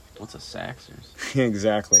Saxers. What's a Saxers?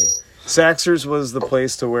 Exactly. Saxers was the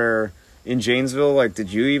place to where in Janesville, like,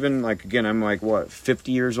 did you even, like, again, I'm like, what,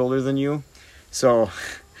 50 years older than you? So,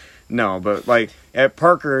 no, but like at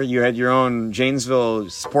Parker, you had your own Janesville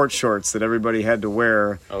sports shorts that everybody had to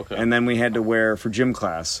wear. Okay. And then we had to wear for gym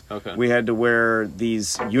class. Okay. We had to wear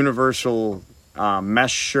these universal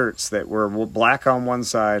mesh shirts that were black on one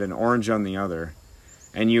side and orange on the other.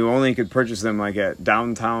 And you only could purchase them like at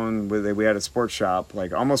downtown where we had a sports shop,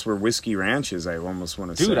 like almost where Whiskey Ranch is. I almost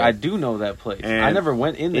want to say. Dude, I do know that place. And I never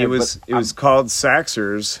went in there. It was called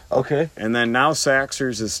Saxers. Okay. And then now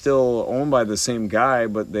Saxers is still owned by the same guy,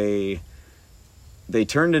 but they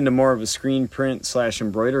turned into more of a screen print /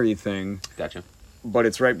 embroidery thing. Gotcha. But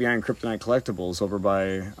it's right behind Kryptonite Collectibles over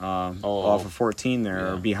by off of 14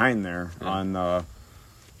 there, or behind there on the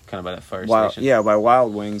kind of by that fire station. Yeah, by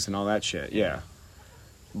Wild Wings and all that shit. Yeah.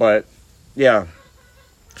 But, yeah,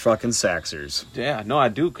 Fucking Saxers. Yeah, no, I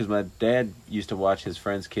do, because my dad used to watch his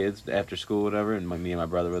friends' kids after school, whatever, and me and my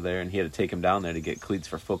brother were there, and he had to take him down there to get cleats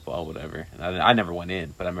for football, whatever. And I never went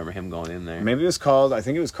in, but I remember him going in there. Maybe it was called, I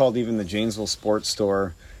think it was called even the Janesville Sports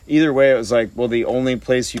Store. Either way, it was like, well, the only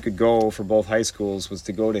place you could go for both high schools was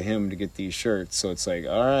to go to him to get these shirts. So it's like,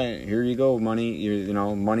 all right, here you go, money,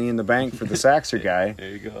 money in the bank for the Saxer guy. There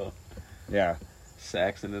you go. Yeah.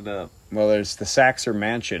 Saxing it up. Well, there's the Saxer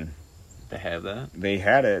Mansion. They have that? They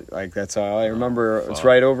had it. Like, that's how I remember. Fuck. It's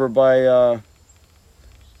right over by,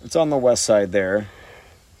 it's on the west side there.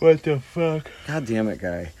 What the fuck? God damn it,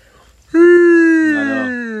 guy. I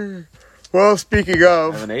know. Well, speaking I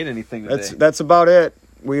of, haven't ate anything today. that's about it.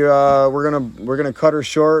 We're gonna cut her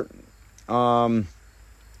short. It's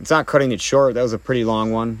not cutting it short. That was a pretty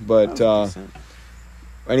long one. But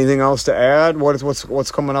anything else to add?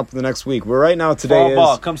 What's coming up the next week? We're right now. Fall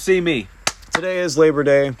ball. Come see me. Today is Labor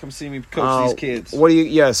Day. Come see me coach these kids.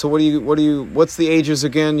 So what's the ages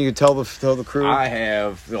again? You tell the crew. I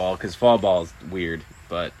have, because fall ball is weird,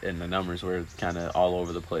 and the numbers were kind of all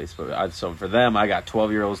over the place. But so for them, I got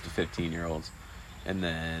 12-year-olds to 15-year-olds, and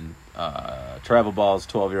then travel balls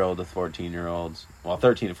 12-year-old to 14-year-olds. Well,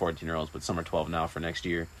 13 to 14-year-olds, but some are 12 now for next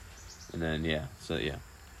year. And then yeah,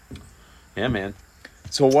 man.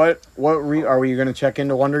 So what are we going to check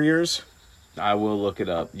into Wonder Years? I will look it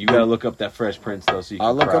up. You gotta look up that Fresh Prince though, so you can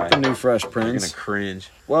I'll look cry. up the new Fresh You're Prince. gonna cringe.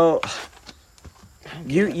 Well,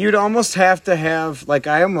 you'd almost have to have, like,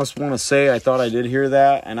 I almost want to say I thought I did hear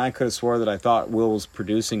that, and I could have swore that I thought Will was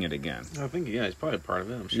producing it again. I think he's probably part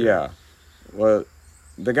of it. I'm sure. Yeah. Well,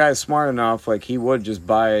 the guy's smart enough. Like, he would just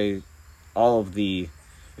buy all of the.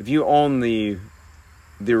 If you own the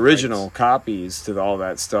original copies to all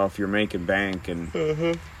that stuff, you're making bank.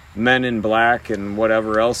 And Men in Black and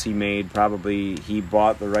whatever else he made, probably he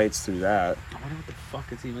bought the rights through that. I wonder what the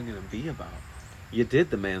fuck it's even gonna be about. You did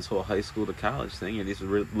the man's whole high school to college thing, and he's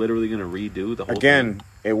literally gonna redo the whole Again, thing.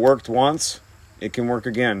 it worked once. It can work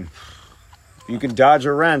again. You can dodge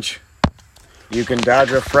a wrench. You can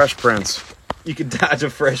dodge a Fresh Prince. You can dodge a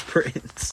Fresh Prince.